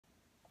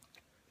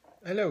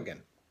Hello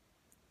again,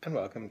 and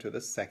welcome to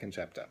the second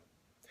chapter.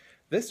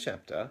 This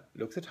chapter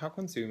looks at how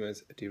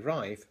consumers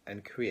derive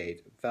and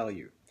create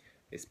value,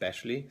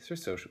 especially through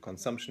social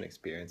consumption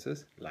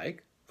experiences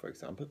like, for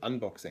example,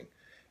 unboxing,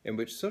 in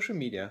which social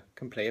media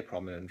can play a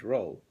prominent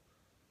role.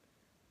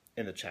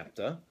 In the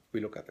chapter,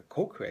 we look at the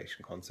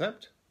co-creation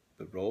concept,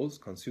 the roles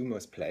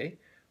consumers play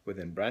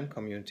within brand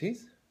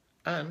communities,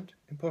 and,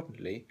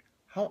 importantly,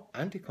 how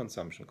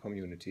anti-consumption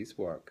communities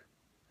work.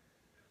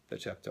 The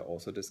chapter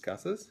also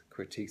discusses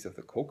critiques of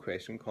the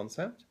co-creation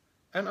concept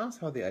and asks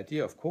how the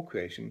idea of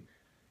co-creation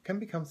can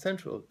become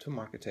central to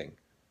marketing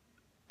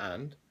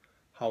and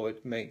how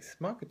it makes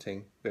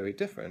marketing very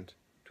different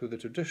to the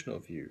traditional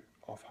view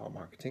of how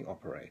marketing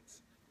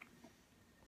operates.